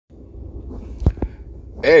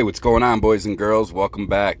Hey, what's going on, boys and girls? Welcome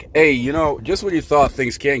back. Hey, just when you thought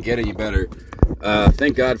things can't get any better,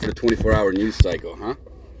 thank God for the 24-hour news cycle,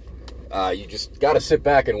 you just got to sit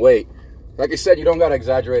back and wait. Like I said, you don't got to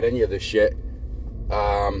exaggerate any of this shit.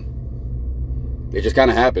 It just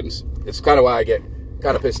kind of happens. It's kind of why I get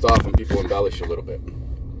kind of pissed off when people embellish a little bit.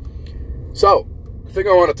 So, the thing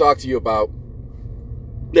I want to talk to you about,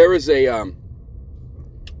 there is a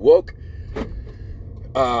woke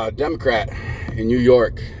Democrat in New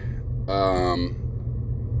York. I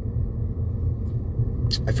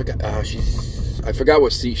forgot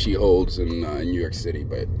what seat she holds in New York City,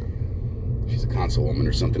 but she's a councilwoman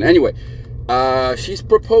or something. Anyway, she's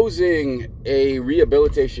proposing a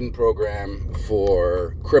rehabilitation program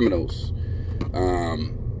for criminals.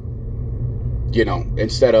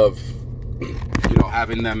 Instead of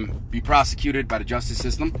having them be prosecuted by the justice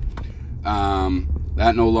system,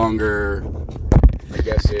 that no longer, I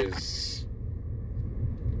guess, is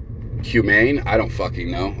humane. I don't fucking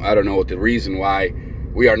know. I don't know what the reason why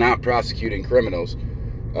we are not prosecuting criminals.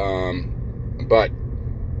 But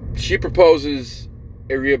she proposes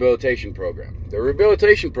a rehabilitation program. The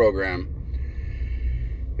rehabilitation program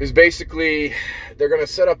is basically, they're going to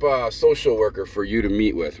set up a social worker for you to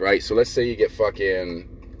meet with, right? So let's say you get fucking,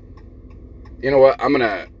 you know what, I'm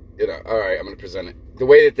going to present it. The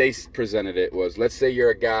way that they presented it was, let's say you're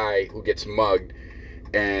a guy who gets mugged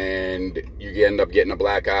and you end up getting a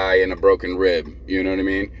black eye and a broken rib. You know what I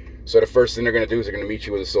mean? So the first thing they're going to do is they're going to meet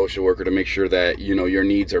you with a social worker to make sure that, your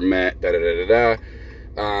needs are met, Then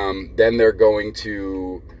they're going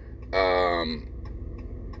to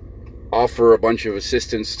offer a bunch of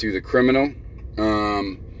assistance to the criminal.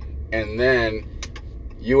 And then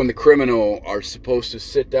you and the criminal are supposed to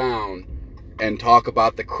sit down and talk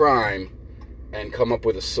about the crime and come up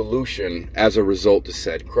with a solution as a result to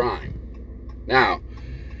said crime. Now,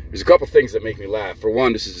 there's a couple things that make me laugh. For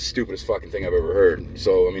one, this is the stupidest fucking thing I've ever heard.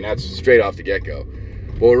 So, that's straight off the get-go.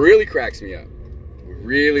 But what really cracks me up,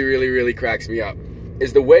 really cracks me up,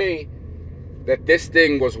 is the way that this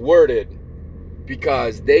thing was worded,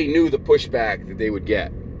 because they knew the pushback that they would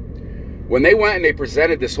get. When they went and they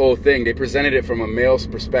presented this whole thing, they presented it from a male's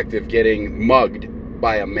perspective getting mugged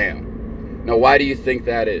by a male. Now, why do you think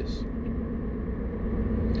that is?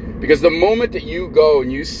 Because the moment that you go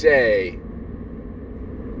and you say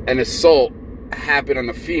an assault happened on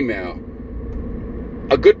a female,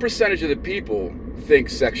 a good percentage of the people think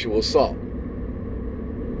sexual assault.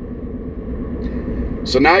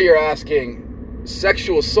 So now you're asking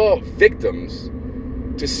sexual assault victims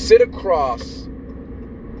to sit across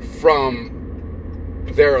from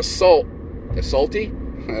their assaultant.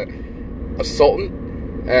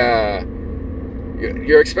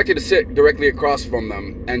 You're expected to sit directly across from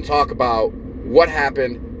them and talk about what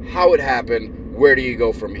happened, how it happened, where do you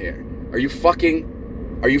go from here? Are you fucking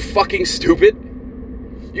stupid?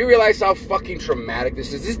 You realize how fucking traumatic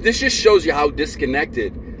this is? This just shows you how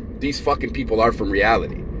disconnected these fucking people are from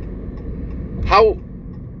reality.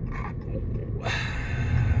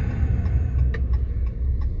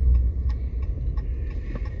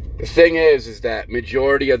 The thing is that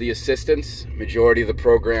majority of the assistance, majority of the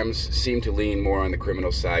programs seem to lean more on the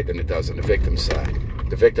criminal side than it does on the victim's side.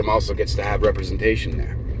 The victim also gets to have representation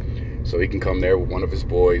there. So he can come there with one of his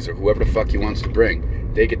boys or whoever the fuck he wants to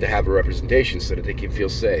bring. They get to have a representation so that they can feel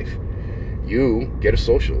safe. You get a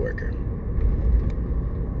social worker.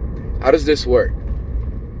 How does this work?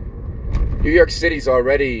 New York City's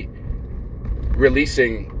already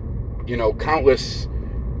releasing, countless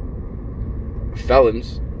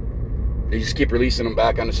felons. They just keep releasing them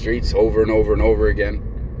back on the streets over and over and over again.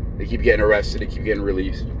 They keep getting arrested. They keep getting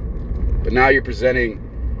released. But now you're presenting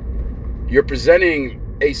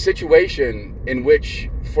a situation in which,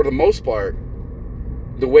 for the most part,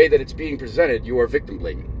 the way that it's being presented, you are victim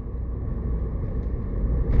blaming.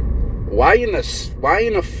 Why in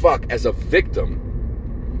the fuck, as a victim,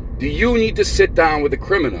 do you need to sit down with a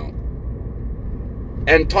criminal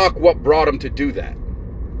and talk what brought him to do that?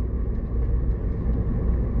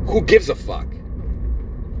 Who gives a fuck?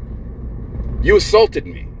 You assaulted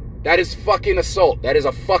me. That is fucking assault. That is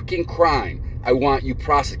a fucking crime. I want you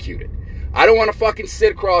prosecuted. I don't want to fucking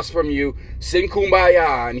sit across from you, sing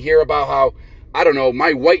Kumbaya, and hear about how, I don't know,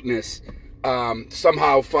 my whiteness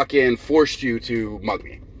somehow fucking forced you to mug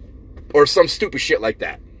me. Or some stupid shit like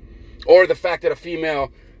that. Or the fact that a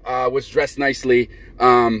female was dressed nicely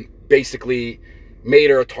basically made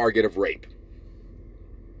her a target of rape.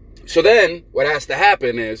 So then what has to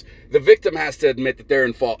happen is the victim has to admit that they're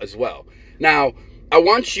in fault as well. Now, I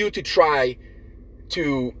want you to try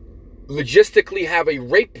to logistically have a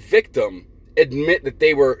rape victim admit that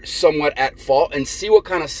they were somewhat at fault and see what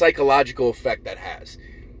kind of psychological effect that has.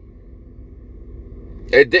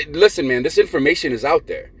 Listen, man, this information is out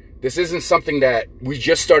there. This isn't something that we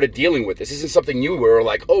just started dealing with. This isn't something new where we're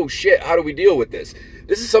like, oh shit, how do we deal with this?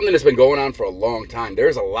 This is something that's been going on for a long time.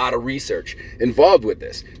 There's a lot of research involved with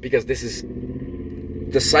this because this is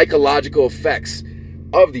the psychological effects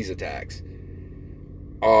of these attacks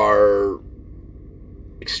are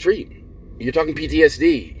extreme. You're talking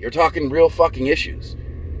PTSD. You're talking real fucking issues.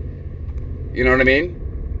 You know what I mean?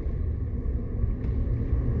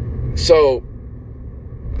 So,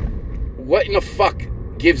 what in the fuck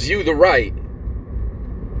gives you the right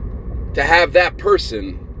to have that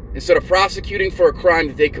person, instead of prosecuting for a crime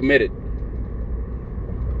that they committed,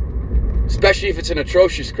 especially if it's an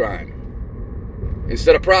atrocious crime,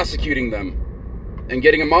 instead of prosecuting them and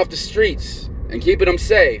getting them off the streets and keeping them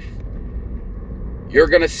safe, you're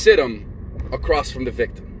going to sit them across from the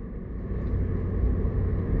victim.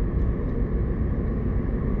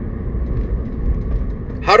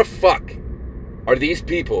 How the fuck are these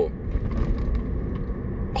people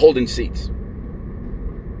holding seats?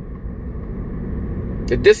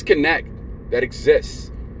 The disconnect that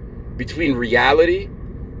exists between reality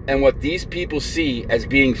and what these people see as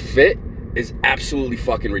being fit is absolutely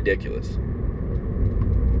fucking ridiculous.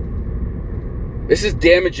 This is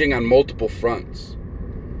damaging on multiple fronts.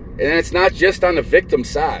 And it's not just on the victim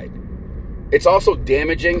side. It's also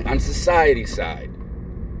damaging on society's side.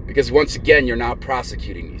 Because once again, you're not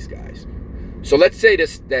prosecuting these guys. So let's say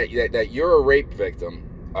that you're a rape victim,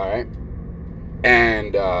 all right?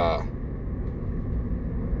 And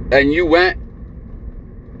you went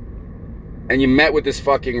and you met with this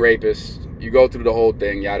fucking rapist. You go through the whole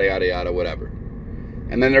thing, yada, yada, yada, whatever.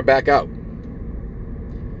 And then they're back out.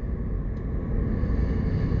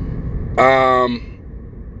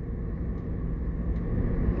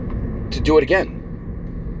 To do it again.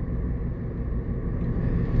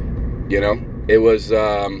 You know, it was,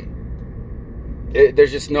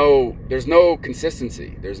 there's no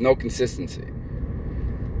consistency. There's no consistency.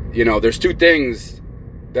 You know, there's two things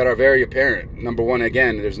that are very apparent. Number one,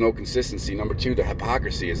 again, there's no consistency. Number two, the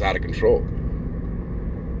hypocrisy is out of control.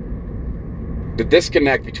 The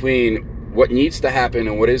disconnect between what needs to happen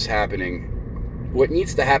and what is happening, what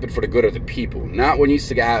needs to happen for the good of the people, not what needs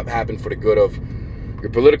to happen for the good of your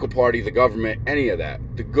political party, the government, any of that.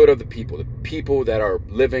 The good of the people that are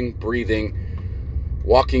living, breathing,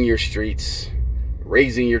 walking your streets,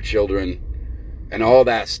 raising your children, and all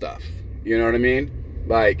that stuff. You know what I mean?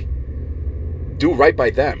 Like, do right by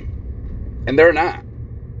them. And they're not.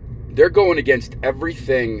 They're going against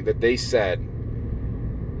everything that they said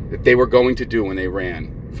that they were going to do when they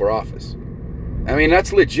ran for office. I mean,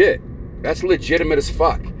 that's legit. That's legitimate as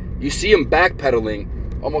fuck. You see them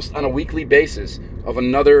backpedaling almost on a weekly basis of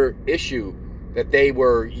another issue that they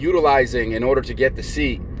were utilizing in order to get the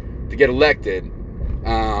seat, to get elected,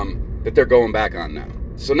 that they're going back on now.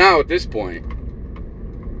 So now at this point,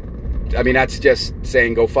 I mean, that's just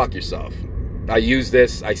saying go fuck yourself. I used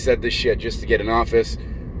this, I said this shit just to get in office.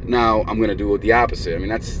 Now I'm going to do the opposite. I mean,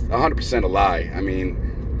 that's 100% a lie. I mean,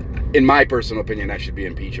 in my personal opinion, that should be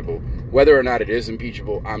impeachable. Whether or not it is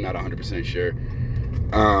impeachable, I'm not 100% sure.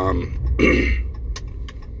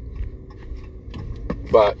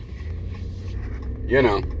 But, you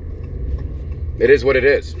know, it is what it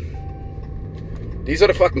is. These are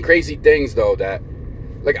the fucking crazy things, though, that,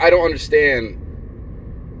 like, I don't understand.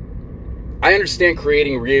 I understand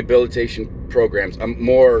creating rehabilitation programs,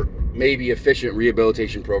 more maybe efficient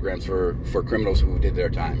rehabilitation programs for criminals who did their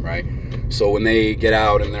time, right? So when they get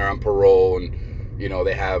out and they're on parole and, you know,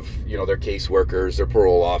 they have, you know, their caseworkers, their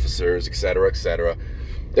parole officers, et cetera,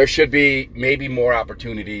 there should be maybe more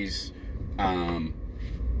opportunities,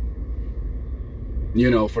 you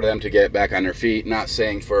know, for them to get back on their feet. Not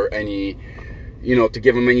saying for any, you know, to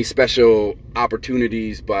give them any special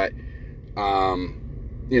opportunities, but,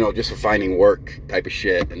 you know, just for finding work type of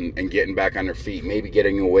shit and getting back on their feet. Maybe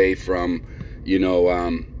getting away from, you know,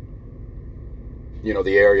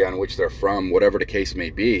 the area in which they're from, whatever the case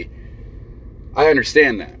may be. I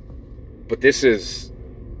understand that. But this is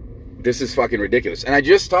fucking ridiculous. And I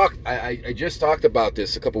just talked about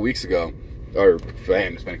this a couple weeks ago. Or,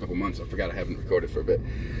 damn, it's been a couple months. I forgot I haven't recorded for a bit.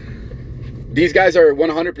 These guys are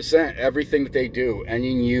 100% everything that they do.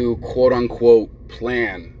 Any new quote-unquote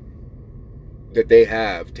plan that they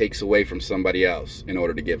have takes away from somebody else in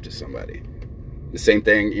order to give to somebody. The same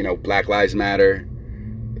thing, you know, Black Lives Matter,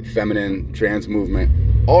 feminine, trans movement,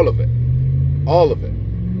 all of it. All of it.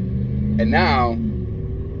 And now,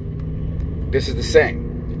 this is the same.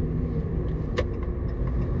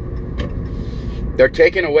 They're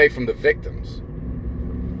taking away from the victims.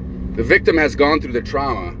 The victim has gone through the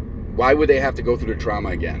trauma. Why would they have to go through the trauma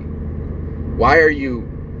again? Why are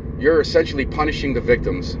you're essentially punishing the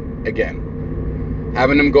victims again.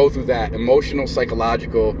 Having them go through that emotional,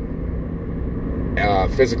 psychological,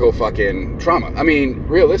 physical fucking trauma. I mean,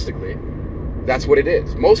 realistically, that's what it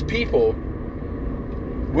is. Most people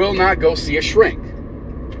will not go see a shrink.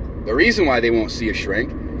 The reason why they won't see a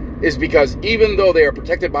shrink is because even though they are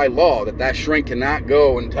protected by law that shrink cannot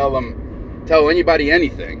go and tell anybody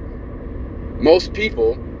anything, most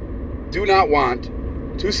people do not want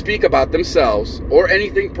to speak about themselves or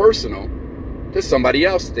anything personal to somebody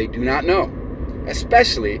else they do not know,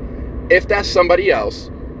 especially if that somebody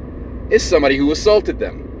else is somebody who assaulted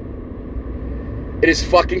them. It is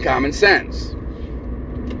fucking common sense.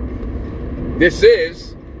 This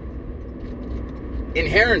is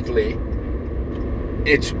inherently,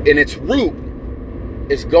 in its root,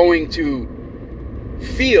 is going to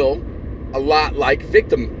feel a lot like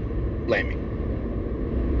victim blaming.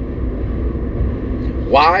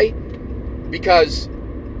 Why? Because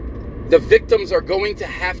the victims are going to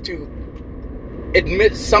have to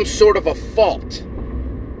admit some sort of a fault.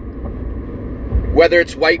 Whether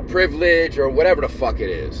it's white privilege or whatever the fuck it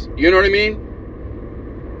is. You know what I mean?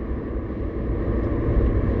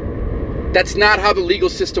 That's not how the legal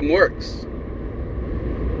system works.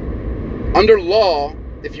 Under law,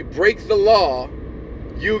 if you break the law,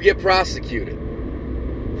 you get prosecuted.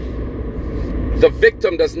 The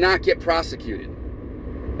victim does not get prosecuted.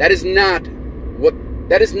 That is not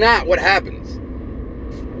what happens.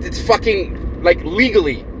 It's fucking, like,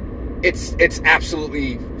 legally, it's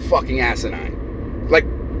absolutely fucking asinine. Like,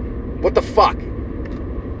 what the fuck?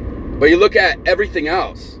 But you look at everything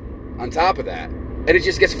else on top of that, and it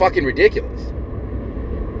just gets fucking ridiculous.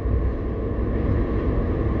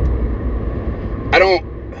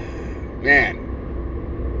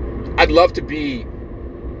 I'd love to be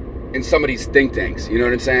in some of these think tanks, you know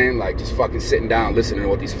what I'm saying? Like, just fucking sitting down, listening to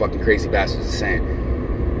what these fucking crazy bastards are saying.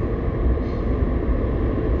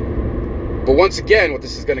 But once again, what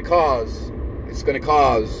this is going to cause, it's going to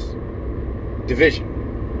cause division,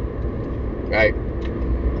 right?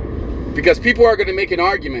 Because people are going to make an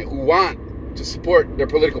argument who want to support their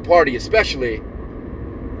political party, especially,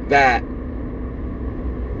 that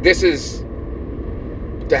this is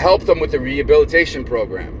to help them with the rehabilitation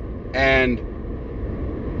program and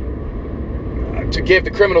to give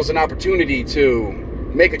the criminals an opportunity to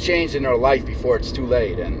make a change in their life before it's too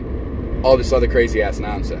late, and all this other crazy ass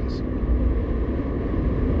nonsense.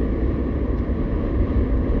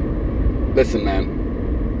 Listen, man.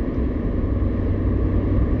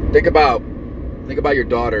 Think about your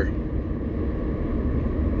daughter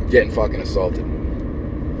getting fucking assaulted.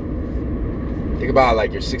 Think about,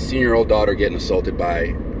 like, your 16-year-old daughter getting assaulted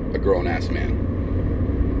by a grown-ass man.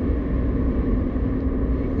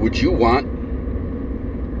 Would you want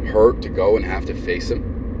her to go and have to face him?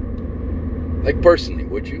 Like, personally,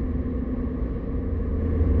 would you?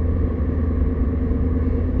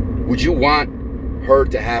 Would you want her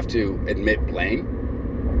to have to admit blame?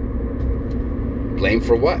 Blame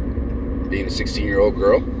for what? Being a 16-year-old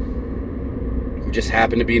girl who just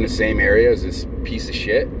happened to be in the same area as this piece of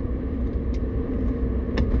shit?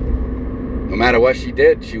 No matter what she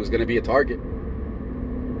did, she was going to be a target.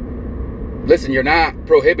 Listen, you're not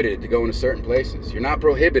prohibited to go into certain places. You're not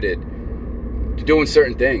prohibited to doing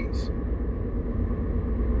certain things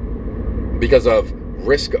because of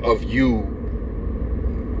risk of you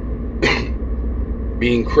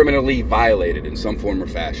being criminally violated in some form or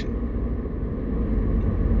fashion.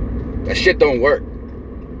 That shit don't work.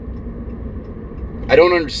 I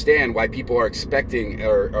don't understand why people are expecting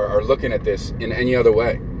or are looking at this in any other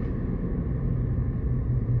way.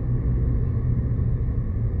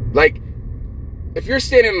 Like, if you're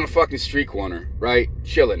standing on a fucking street corner, right,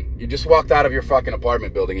 chilling, you just walked out of your fucking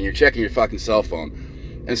apartment building and you're checking your fucking cell phone,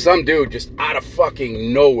 and some dude just out of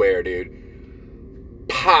fucking nowhere, dude,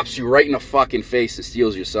 pops you right in the fucking face and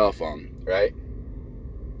steals your cell phone, right?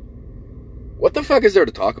 What the fuck is there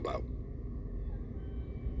to talk about?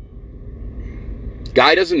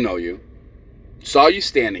 Guy doesn't know you, saw you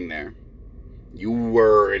standing there, you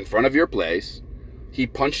were in front of your place, he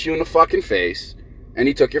punched you in the fucking face, and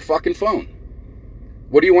he took your fucking phone.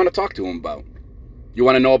 What do you want to talk to him about? You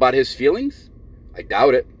want to know about his feelings? I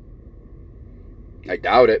doubt it. I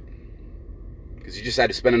doubt it. Because you just had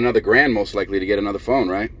to spend another $1,000 most likely to get another phone,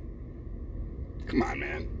 right? Come on,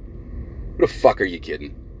 man. Who the fuck are you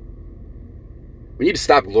kidding? We need to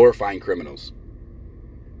stop glorifying criminals.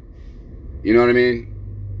 You know what I mean?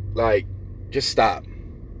 Like, just stop.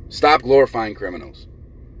 Stop glorifying criminals.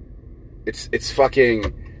 It's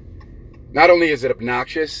fucking... Not only is it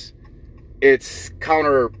obnoxious, it's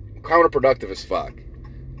counterproductive as fuck.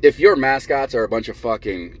 If your mascots are a bunch of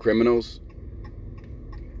fucking criminals,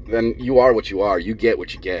 then you are what you are. You get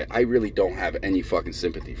what you get. I really don't have any fucking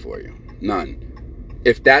sympathy for you. None.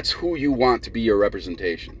 If that's who you want to be your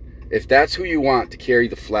representation, if that's who you want to carry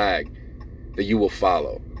the flag that you will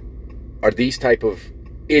follow, are these type of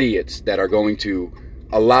idiots that are going to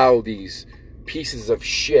allow these pieces of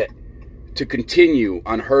shit to continue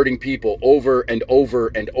on hurting people over and over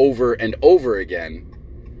and over and over again,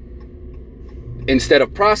 instead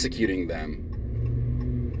of prosecuting them.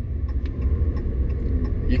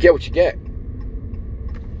 You get what you get.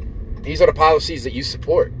 These are the policies that you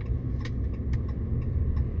support.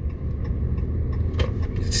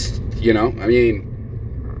 You know, I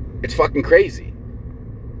mean, it's fucking crazy.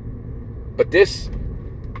 But this,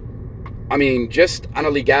 I mean, just on a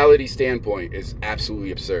legality standpoint, is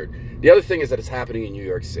absolutely absurd. The other thing is that it's happening in New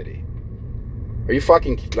York City. Are you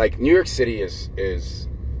fucking, like, New York City is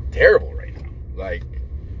terrible right now. Like,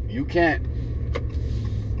 you can't,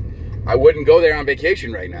 I wouldn't go there on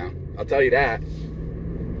vacation right now. I'll tell you that.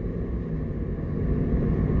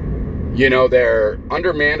 You know, they're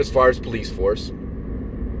undermanned as far as police force.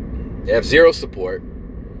 They have zero support.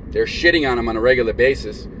 They're shitting on them on a regular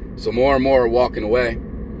basis. So more and more are walking away.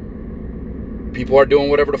 People are doing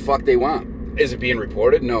whatever the fuck they want. Is it being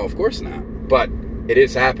reported? No, of course not. But it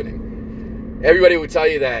is happening. Everybody would tell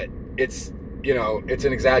you that it's, you know, it's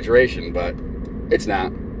an exaggeration, but it's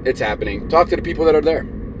not. It's happening. Talk to the people that are there,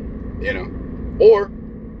 you know, or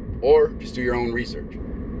just do your own research.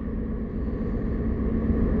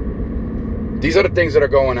 These are the things that are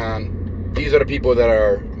going on. These are the people that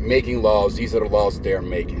are making laws. These are the laws that they're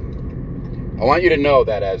making. I want you to know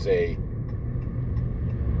that as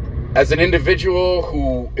an individual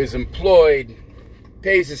who is employed,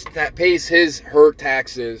 pays her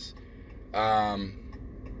taxes, and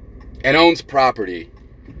owns property,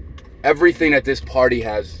 everything that this party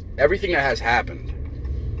has, everything that has happened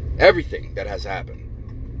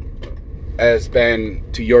has been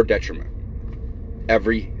to your detriment.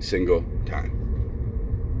 Every single time.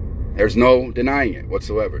 There's no denying it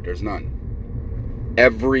whatsoever. There's none.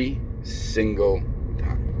 Every single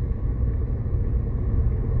time.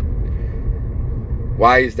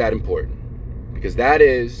 Why is that important? Because that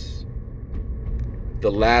is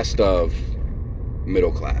the last of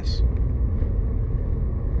middle class.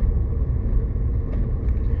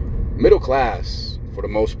 Middle class, for the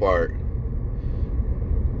most part,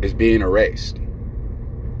 is being erased.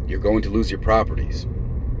 You're going to lose your properties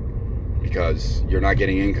because you're not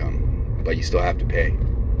getting income, but you still have to pay.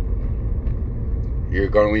 You're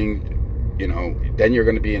going, you know, then you're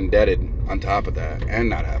going to be indebted on top of that and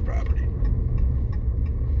not have property.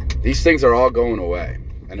 These things are all going away,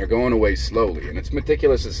 and they're going away slowly, and it's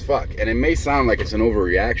meticulous as fuck. And it may sound like it's an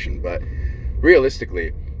overreaction, but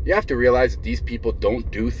realistically, you have to realize that these people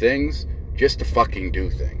don't do things just to fucking do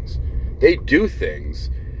things. They do things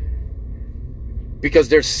because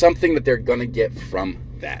there's something that they're gonna get from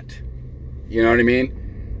that. You know what I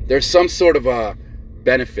mean? There's some sort of a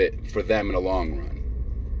benefit for them in the long run.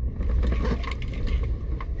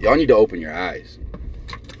 Y'all need to open your eyes.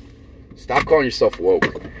 Stop calling yourself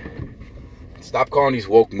woke. Stop calling these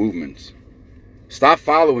woke movements. Stop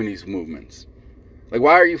following these movements. Like,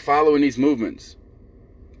 why are you following these movements?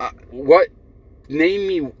 Name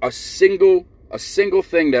me a single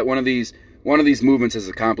thing that one of these movements has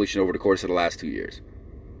accomplished over the course of the last 2 years.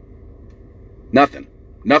 Nothing.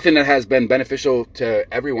 Nothing that has been beneficial to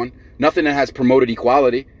everyone. Nothing that has promoted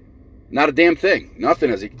equality. Not a damn thing. There's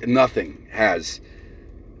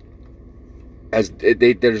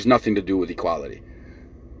nothing to do with equality.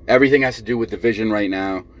 Everything has to do with division right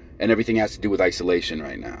now, and everything has to do with isolation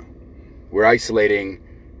right now. We're isolating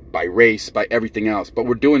by race, by everything else, but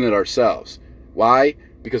we're doing it ourselves. Why?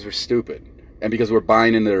 Because we're stupid, and because we're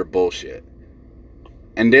buying into their bullshit.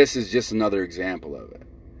 And this is just another example of it.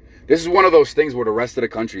 This is one of those things where the rest of the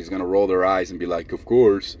country is going to roll their eyes and be like, of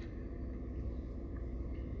course.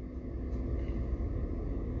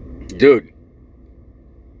 Dude.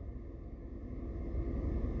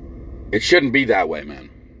 It shouldn't be that way, man.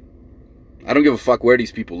 I don't give a fuck where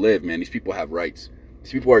these people live, man. These people have rights.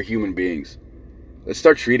 These people are human beings. Let's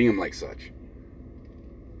start treating them like such.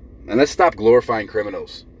 And let's stop glorifying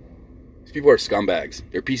criminals. These people are scumbags.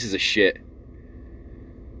 They're pieces of shit.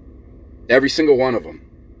 Every single one of them.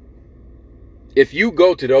 If you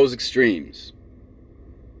go to those extremes,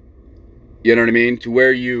 you know what I mean? To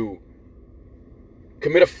where you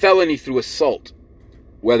commit a felony through assault,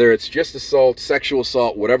 whether it's just assault, sexual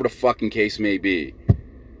assault, whatever the fucking case may be,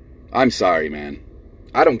 I'm sorry, man.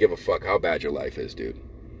 I don't give a fuck how bad your life is, dude.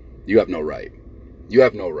 You have no right. You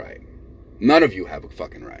have no right. None of you have a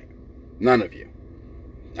fucking right. None of you.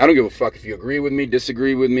 I don't give a fuck if you agree with me,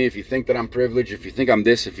 disagree with me, if you think that I'm privileged, if you think I'm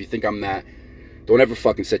this, if you think I'm that. Don't ever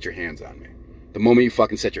fucking set your hands on me. The moment you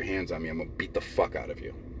fucking set your hands on me, I'm gonna beat the fuck out of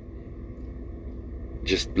you.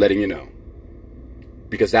 Just letting you know.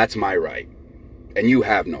 Because that's my right. And you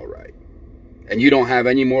have no right. And you don't have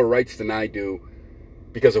any more rights than I do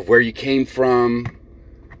because of where you came from,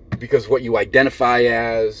 because what you identify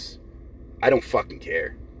as. I don't fucking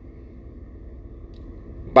care.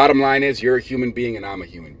 Bottom line is, you're a human being and I'm a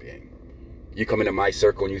human being. You come into my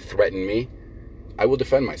circle and you threaten me, I will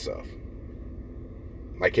defend myself.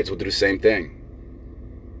 My kids will do the same thing.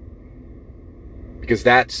 Because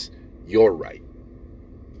that's your right.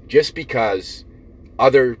 Just because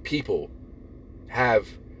other people have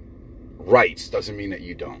rights doesn't mean that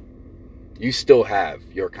you don't. You still have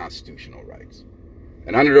your constitutional rights.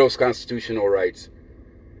 And under those constitutional rights,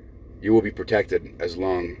 you will be protected as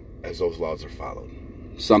long as those laws are followed.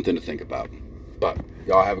 Something to think about. But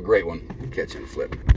y'all have a great one. Catch you in the flip.